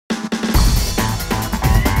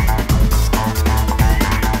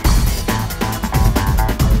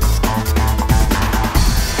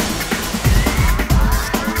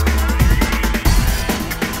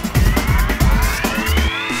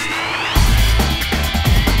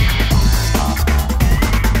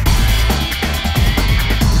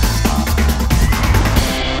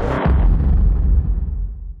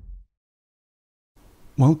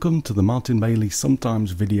Welcome to the Martin Bailey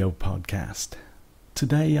Sometimes Video Podcast.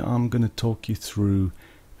 Today I'm going to talk you through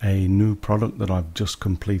a new product that I've just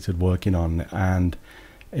completed working on, and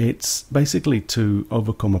it's basically to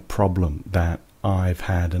overcome a problem that I've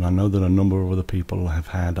had, and I know that a number of other people have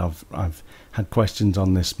had. I've had questions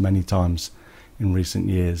on this many times in recent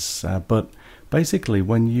years, but basically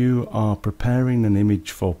when you are preparing an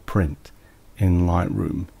image for print in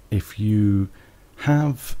Lightroom, if you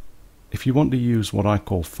want to use what I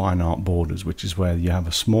call fine art borders, which is where you have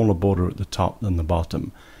a smaller border at the top than the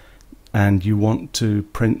bottom, and you want to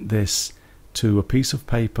print this to a piece of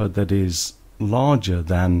paper that is larger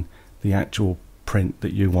than the actual print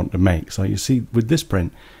that you want to make. So you see, with this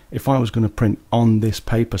print, if I was going to print on this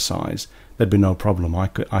paper size, there'd be no problem. I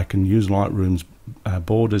can use Lightroom's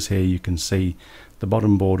borders here. You can see the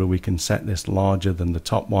bottom border. We can set this larger than the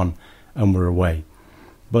top one, and we're away.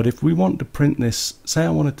 But if we want to print this, say I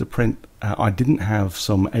wanted to print, I didn't have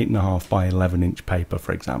some 8.5 by 11 inch paper,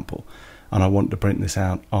 for example, and I want to print this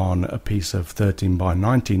out on a piece of 13 by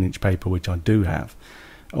 19 inch paper, which I do have,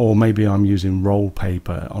 or maybe I'm using roll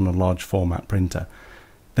paper on a large format printer,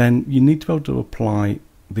 then you need to be able to apply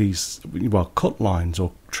these, cut lines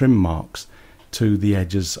or trim marks to the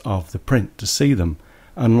edges of the print to see them.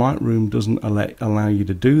 And Lightroom doesn't allow you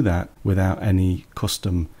to do that without any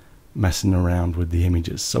custom messing around with the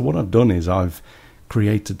images. So what I've done is I've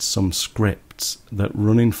created some scripts that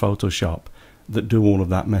run in Photoshop that do all of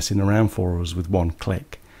that messing around for us with one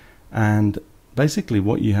click. And basically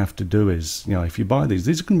what you have to do is, if you buy these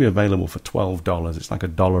are going to be available for $12. It's like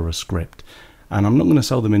 $1 a script, and I'm not going to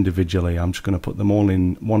sell them individually. I'm just going to put them all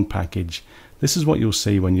in one package. This is what you'll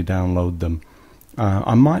see when you download them.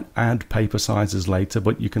 I might add paper sizes later,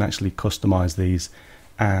 but you can actually customize these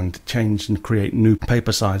and change and create new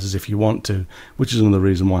paper sizes if you want to, which is another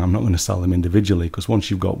reason why I'm not going to sell them individually, because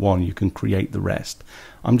once you've got one, you can create the rest.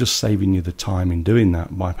 I'm just saving you the time in doing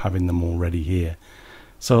that by having them already here.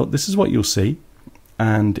 So this is what you'll see,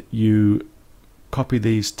 and you copy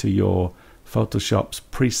these to your Photoshop's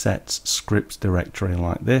presets scripts directory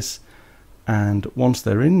like this, and once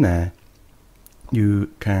they're in there,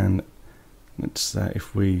 you can,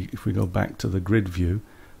 if we go back to the grid view,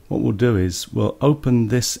 what we'll do is we'll open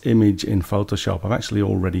this image in Photoshop. I've actually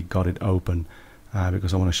already got it open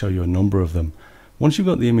because I want to show you a number of them. Once you've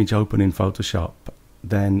got the image open in Photoshop,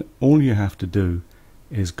 then all you have to do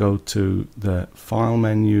is go to the File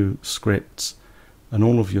menu, Scripts, and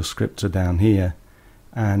all of your scripts are down here.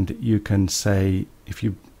 And you can say, if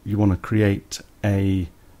you want to create a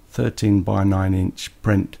 13 by 9 inch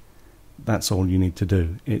print, that's all you need to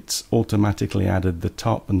do. It's automatically added the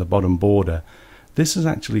top and the bottom border. This is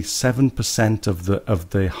actually 7% of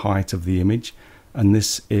the height of the image, and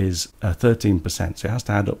this is 13%, so it has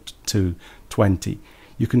to add up to 20.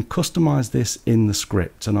 You can customize this in the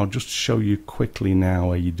script, and I'll just show you quickly now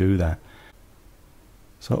where you do that.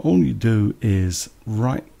 So all you do is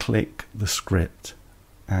right click the script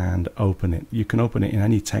and open it. You can open it in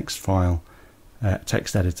any text file,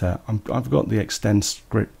 text editor. I've got the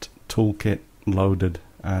ExtendScript toolkit loaded,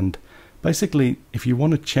 and basically if you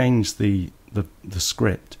want to change the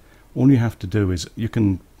script, all you have to do is you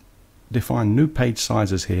can define new page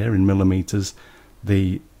sizes here in millimeters,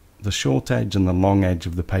 the short edge and the long edge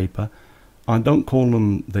of the paper. I don't call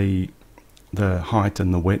them the height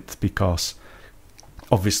and the width, because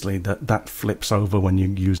obviously that flips over when you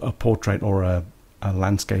use a portrait or a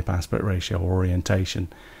landscape aspect ratio or orientation.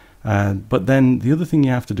 But then the other thing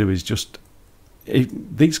you have to do is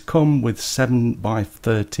these come with 7 by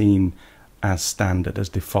 13 as standard, as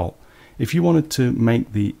default. If you wanted to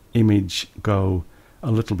make the image go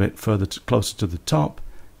a little bit further closer to the top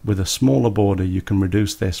with a smaller border, you can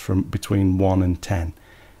reduce this from between 1 and 10.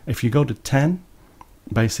 If you go to 10,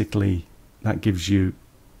 basically that gives you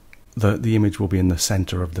the image will be in the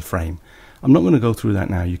center of the frame. I'm not going to go through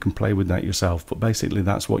that now. You can play with that yourself, but basically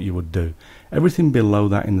that's what you would do. Everything below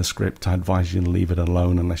that in the script, I advise you to leave it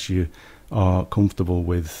alone unless you are comfortable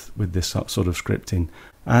with this sort of scripting.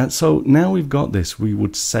 So now we've got this, we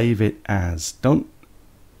would save it as. Don't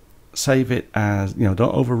save it as, don't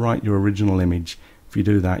overwrite your original image. If you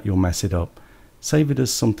do that, you'll mess it up. Save it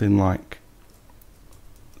as something like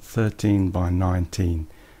 13 by 19.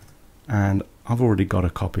 And I've already got a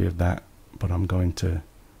copy of that, but I'm going to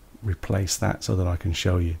replace that so that I can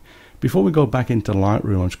show you. Before we go back into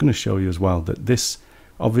Lightroom, I'm just going to show you as well that this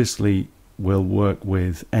obviously will work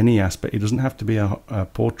with any aspect. It doesn't have to be a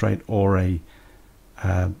portrait or a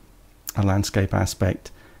landscape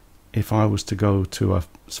aspect. If I was to go to a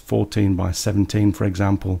 14 by 17, for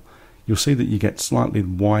example, you'll see that you get slightly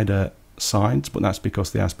wider sides, but that's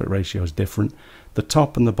because the aspect ratio is different. the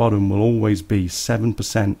top and the bottom will always be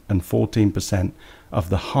 7% and 14% of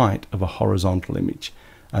the height of a horizontal image,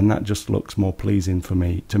 and that just looks more pleasing to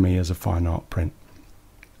me as a fine art print.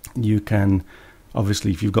 You can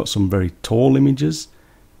obviously, if you've got some very tall images,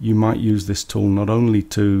 you might use this tool not only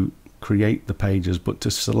to create the pages but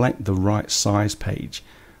to select the right size page.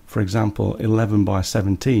 For example, 11 by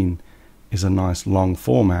 17 is a nice long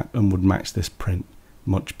format and would match this print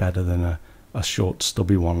much better than a short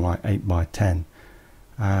stubby one like 8 by 10.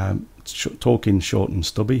 Talking short and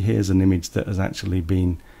stubby, here's an image that has actually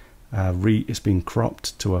been it's been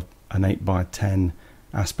cropped to an 8 by 10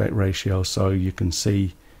 aspect ratio, so you can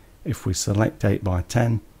see if we select 8 by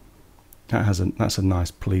 10, that's a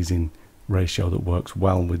nice pleasing ratio that works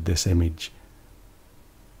well with this image.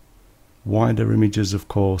 Wider images, of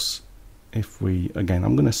course, if we, again,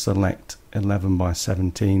 I'm going to select 11 by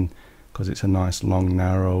 17 because it's a nice long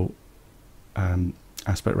narrow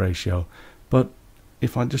aspect ratio, but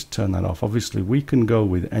if I just turn that off, obviously we can go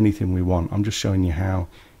with anything we want. I'm just showing you how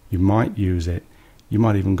you might use it. You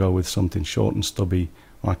might even go with something short and stubby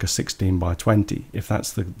like a 16 by 20 if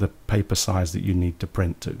that's the paper size that you need to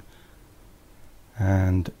print to.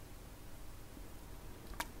 And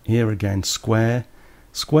here again, square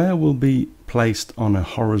will be placed on a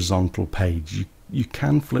horizontal page. You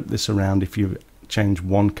can flip this around if you change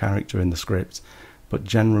one character in the script, but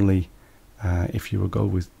generally if you want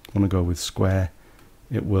to go with square,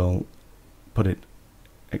 it will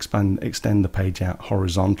extend the page out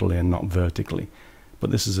horizontally and not vertically,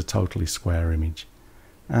 but this is a totally square image.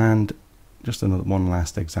 And just one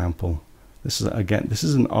last example. This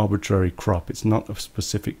is an arbitrary crop. It's not a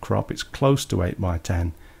specific crop. It's close to 8 by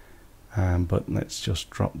 10, but let's just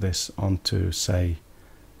drop this onto, say,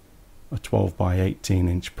 a 12 by 18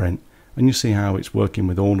 inch print, and you see how it's working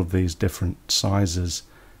with all of these different sizes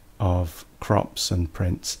of crops and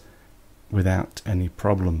prints without any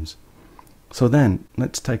problems. So then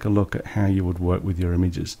let's take a look at how you would work with your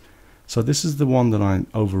images. So this is the one that I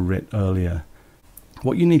overwrit earlier.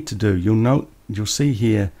 What you need to do, you'll see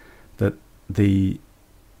here that the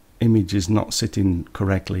image is not sitting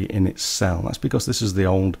correctly in its cell. That's because this is the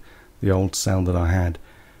old cell that I had.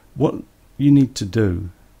 What you need to do,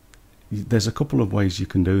 there's a couple of ways you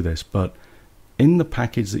can do this, but in the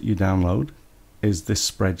package that you download is this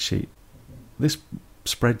spreadsheet. This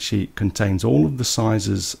spreadsheet contains all of the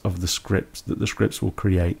sizes of the scripts that the scripts will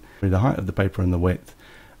create, the height of the paper and the width,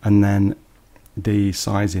 and then the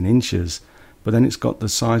size in inches, but then it's got the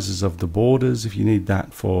sizes of the borders if you need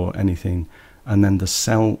that for anything, and then the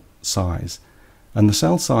cell size. And the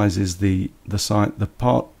cell size is the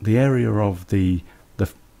area of the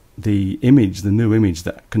image, the new image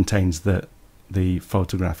that contains the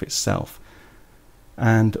photograph itself.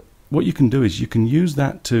 And what you can do is you can use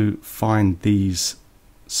that to find these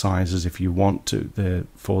sizes if you want to,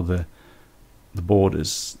 for the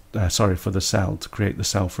borders, for the cell, to create the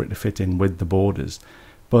cell for it to fit in with the borders.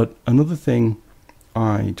 But another thing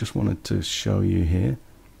I just wanted to show you here,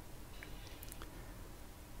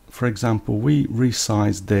 for example, we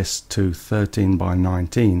resized this to 13 by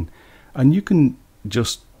 19, and you can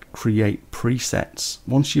just create presets.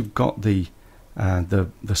 Once you've got the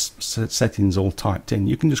settings all typed in,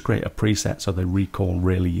 you can just create a preset so they recall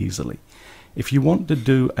really easily. If you want to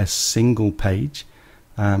do a single page,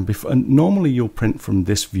 and normally you'll print from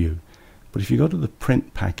this view, but if you go to the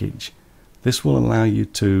print package, this will allow you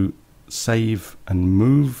to save and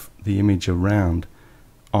move the image around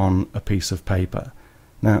on a piece of paper.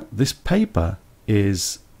 Now this paper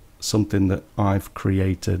is something that I've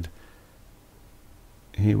created.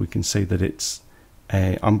 Here we can see that it's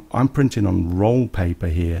I'm printing on roll paper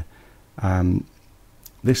here.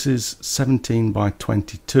 This is 17 by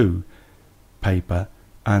 22 paper,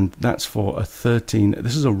 and that's for a 13.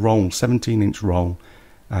 This is a roll, 17-inch roll,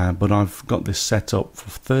 but I've got this set up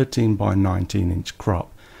for 13 by 19-inch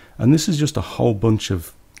crop, and this is just a whole bunch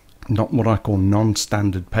of what I call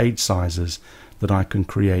non-standard page sizes that I can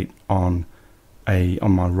create on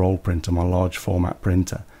my roll printer, my large format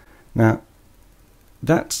printer. Now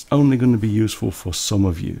that's only going to be useful for some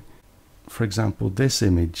of you. For example, this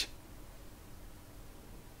image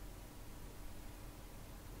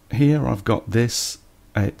here, I've got this,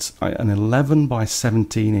 it's an 11 by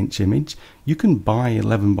 17 inch image. You can buy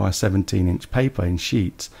 11 by 17 inch paper in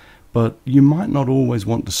sheets, but you might not always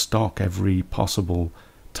want to stock every possible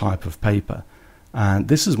type of paper, and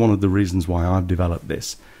this is one of the reasons why I've developed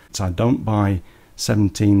this. So I don't buy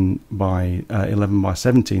 17 by 11 by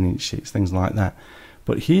 17 inch sheets, things like that.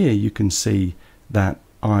 But here you can see that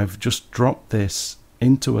I've just dropped this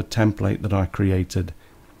into a template that I created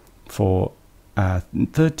for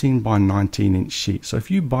 13 by 19 inch sheet. So if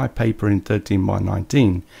you buy paper in 13 by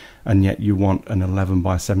 19 and yet you want an 11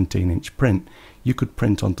 by 17 inch print, you could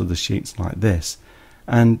print onto the sheets like this.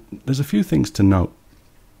 And there's a few things to note.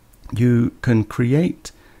 You can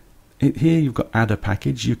create it here. You've got add a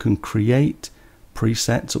package. You can create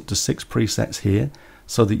presets, up to 6 presets here,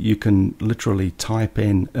 so that you can literally type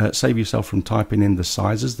in, save yourself from typing in the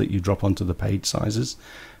sizes that you drop onto the page sizes.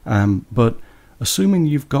 But assuming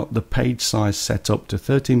you've got the page size set up to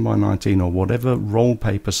 13 by 19 or whatever roll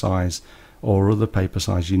paper size or other paper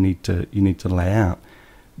size you need to lay out,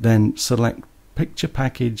 then select picture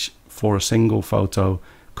package for a single photo,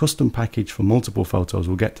 custom package for multiple photos.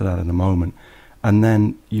 We'll get to that in a moment. And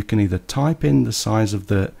then you can either type in the size of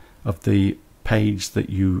the page that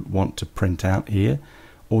you want to print out here,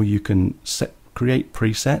 or you can create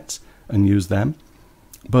presets and use them.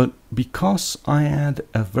 But because I add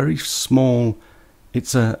a very small,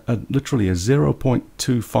 it's literally a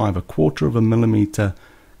 0.25, a quarter of a millimeter,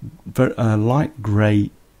 light grey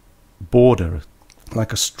border,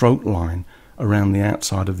 like a stroke line around the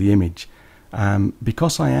outside of the image.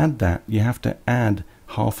 Because I add that, you have to add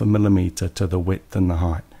 ½ millimeter to the width and the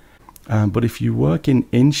height. But if you work in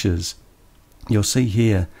inches, you'll see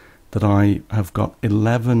here that I have got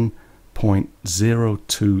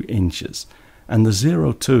 11.02 inches. And the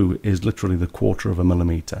 0.2 is literally the quarter of a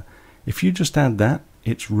millimeter. If you just add that,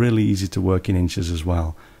 it's really easy to work in inches as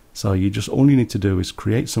well. So all you need to do is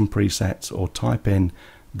create some presets or type in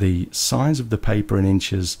the size of the paper in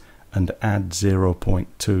inches and add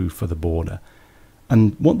 0.2 for the border.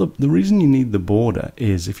 And what the reason you need the border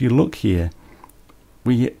is, if you look here,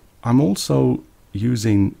 I'm also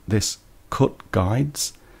using this cut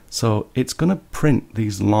guides. So it's going to print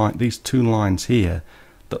these two lines here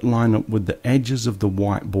that line up with the edges of the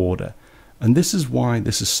white border. And this is why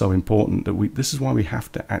this is so important, this is why we have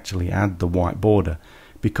to actually add the white border,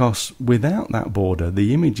 because without that border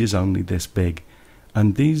the image is only this big,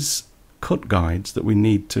 and these cut guides that we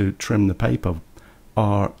need to trim the paper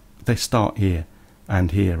they start here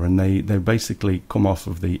and here, and they basically come off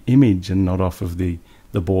of the image and not off of the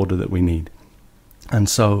border that we need. And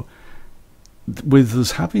so with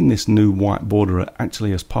us having this new white border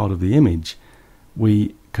actually as part of the image,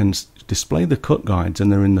 we can display the cut guides and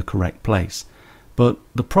they're in the correct place. But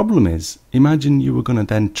the problem is, imagine you were going to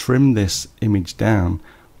then trim this image down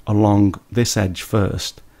along this edge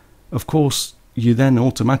first. Of course, you then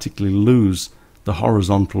automatically lose the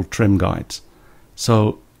horizontal trim guides.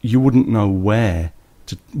 So you wouldn't know where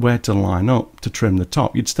to line up to trim the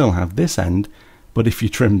top. You'd still have this end, but if you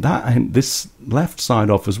trimmed that end, this left side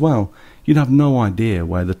off as well, you'd have no idea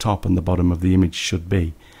where the top and the bottom of the image should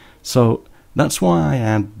be. So that's why I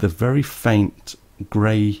add the very faint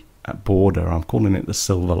grey border. I'm calling it the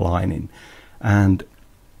silver lining. And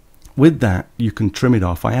with that, you can trim it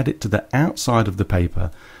off. I add it to the outside of the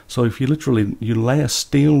paper. So if you lay a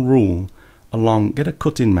steel rule along, get a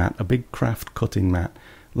cutting mat, a big craft cutting mat,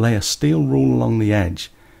 lay a steel rule along the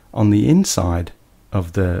edge on the inside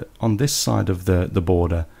of on this side of the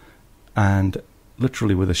border, and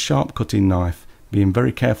literally with a sharp cutting knife, being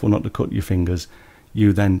very careful not to cut your fingers,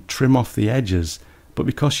 you then trim off the edges. But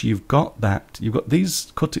because you've got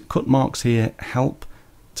these cut marks here,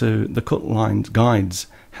 the cut lines guides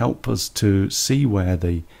help us to see where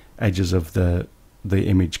the edges of the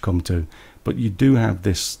image come to. But you do have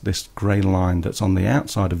this grey line that's on the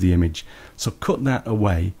outside of the image, so cut that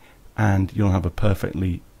away and you'll have a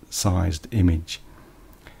perfectly sized image.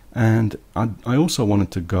 And I also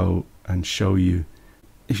wanted to go and show you,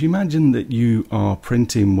 if you imagine that you are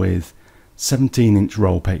printing with 17-inch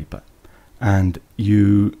roll paper and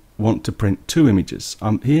you want to print 2 images.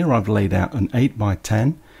 Here I've laid out an 8 by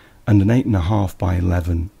 10 and an 8.5 by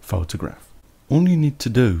 11 photograph. All you need to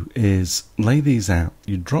do is lay these out.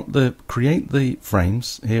 You create the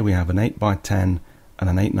frames. Here we have an 8 by 10 and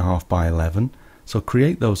an 8.5 by 11. So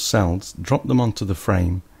create those cells, drop them onto the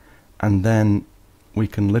frame, and then we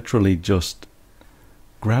can literally just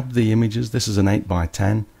grab the images. This is an 8 by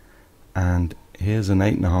 10 and here's an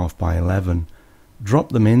 8.5 by 11.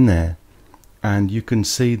 Drop them in there and you can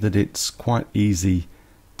see that it's quite easy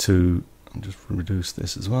to, I'll just reduce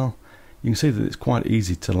this as well. You can see that it's quite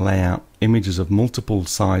easy to lay out images of multiple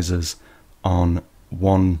sizes on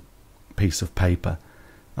one piece of paper.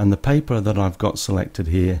 And the paper that I've got selected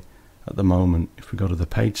here at the moment, if we go to the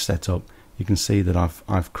page setup, you can see that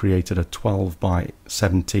I've created a 12 by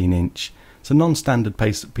 17 inch. It's a non-standard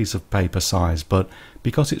piece of paper size, but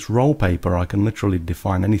because it's roll paper, I can literally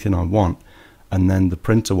define anything I want, and then the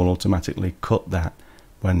printer will automatically cut that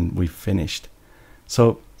when we've finished.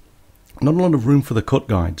 So not a lot of room for the cut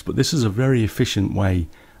guides, but this is a very efficient way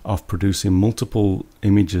of producing multiple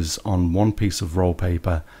images on one piece of roll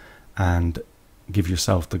paper and give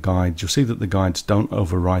yourself the guides. You'll see that the guides don't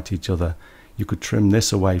overwrite each other. You could trim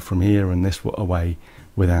this away from here and this away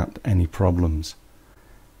without any problems.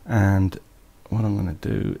 And what I'm going to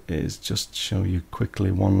do is just show you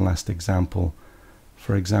quickly one last example.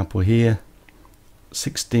 For example, here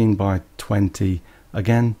 16 by 20.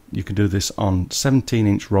 Again, you can do this on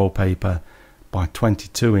 17-inch roll paper by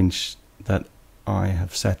 22-inch that I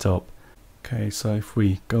have set up. Okay, so if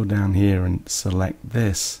we go down here and select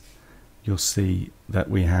this, you'll see that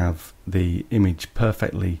we have the image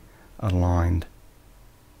perfectly aligned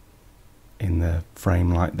in the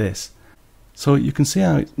frame like this. So you can see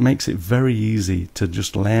how it makes it very easy to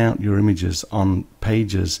just lay out your images on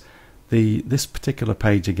pages. This particular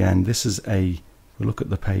page, again, this is we look at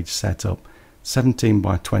the page setup, 17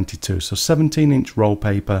 by 22. So 17-inch roll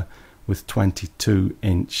paper with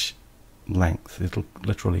 22-inch length. It'll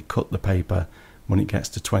literally cut the paper when it gets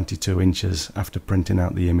to 22 inches after printing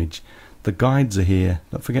out the image. The guides are here.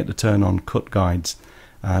 Don't forget to turn on cut guides.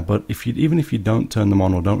 But even if you don't turn them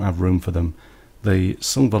on or don't have room for them, the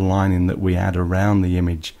silver lining that we add around the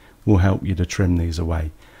image will help you to trim these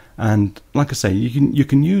away. And like I say, you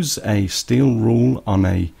can use a steel rule on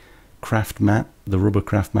a craft mat, the rubber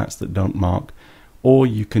craft mats that don't mark, or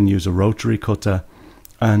you can use a rotary cutter.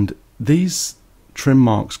 And these trim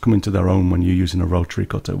marks come into their own when you're using a rotary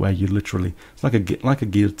cutter, where you literally, it's like a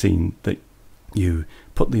guillotine that you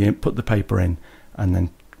put the paper in and then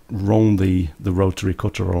roll the rotary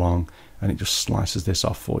cutter along, and it just slices this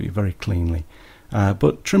off for you very cleanly.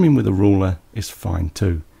 But trimming with a ruler is fine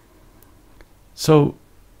too. So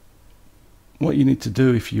what you need to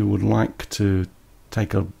do if you would like to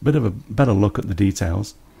take a bit of a better look at the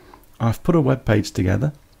details, I've put a web page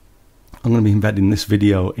together. I'm going to be embedding this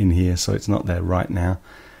video in here, so it's not there right now.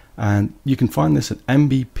 And you can find this at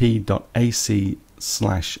mbp.ac/border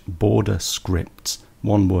scripts.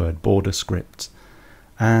 One word, border scripts.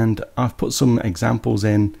 And I've put some examples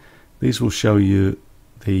in. These will show you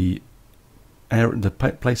the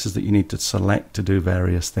places that you need to select to do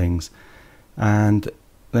various things. And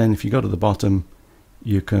then if you go to the bottom,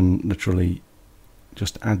 you can literally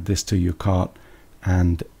just add this to your cart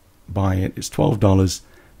and buy it. It's $12.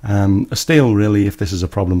 A steal really if this is a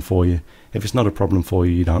problem for you. If it's not a problem for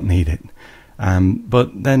you, you don't need it.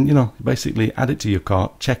 But then, you know, basically add it to your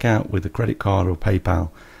cart, check out with a credit card or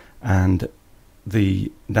PayPal, and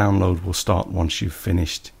the download will start once you've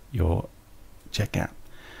finished your checkout.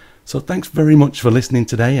 So thanks very much for listening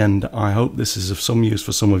today, and I hope this is of some use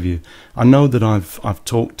for some of you. I know that I've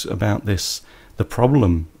talked about the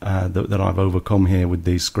problem that I've overcome here with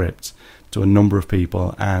these scripts to a number of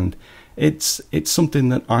people, and it's something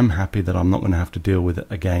that I'm happy that I'm not going to have to deal with it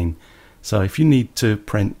again. So if you need to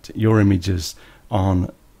print your images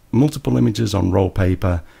on multiple images on roll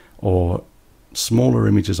paper or smaller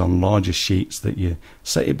images on larger sheets, that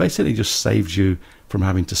it basically just saves you from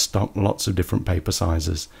having to stock lots of different paper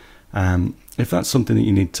sizes. If that's something that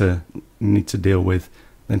you need to deal with,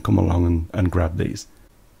 then come along and grab these.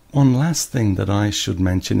 One last thing that I should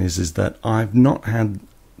mention is that I've not got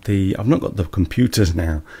the computers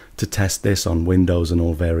now to test this on Windows and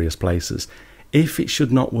all various places. If it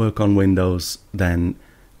should not work on Windows, then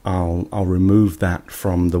I'll remove that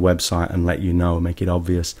from the website and let you know, make it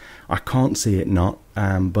obvious. I can't see it not,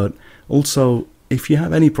 but also if you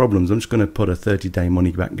have any problems, I'm just going to put a 30-day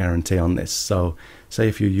money-back guarantee on this. So say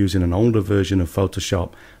if you're using an older version of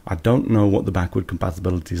Photoshop, I don't know what the backward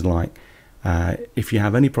compatibility is like. If you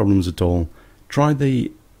have any problems at all, try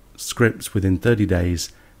the scripts within 30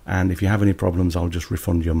 days, and if you have any problems, I'll just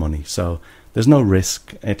refund your money. So there's no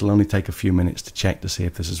risk. It'll only take a few minutes to check to see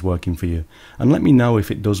if this is working for you, and let me know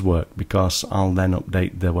if it does work, because I'll then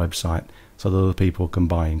update the website so that other people can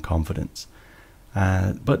buy in confidence.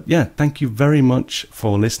 But yeah, thank you very much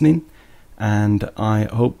for listening, and I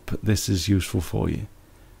hope this is useful for you.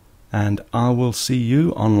 And I will see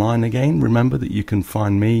you online again. Remember that you can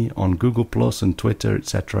find me on Google Plus and Twitter,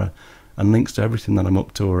 etc. And links to everything that I'm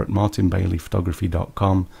up to are at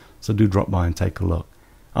martinbaileyphotography.com. So do drop by and take a look.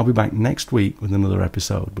 I'll be back next week with another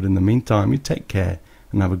episode. But in the meantime, you take care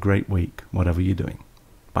and have a great week, whatever you're doing.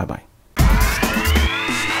 Bye-bye.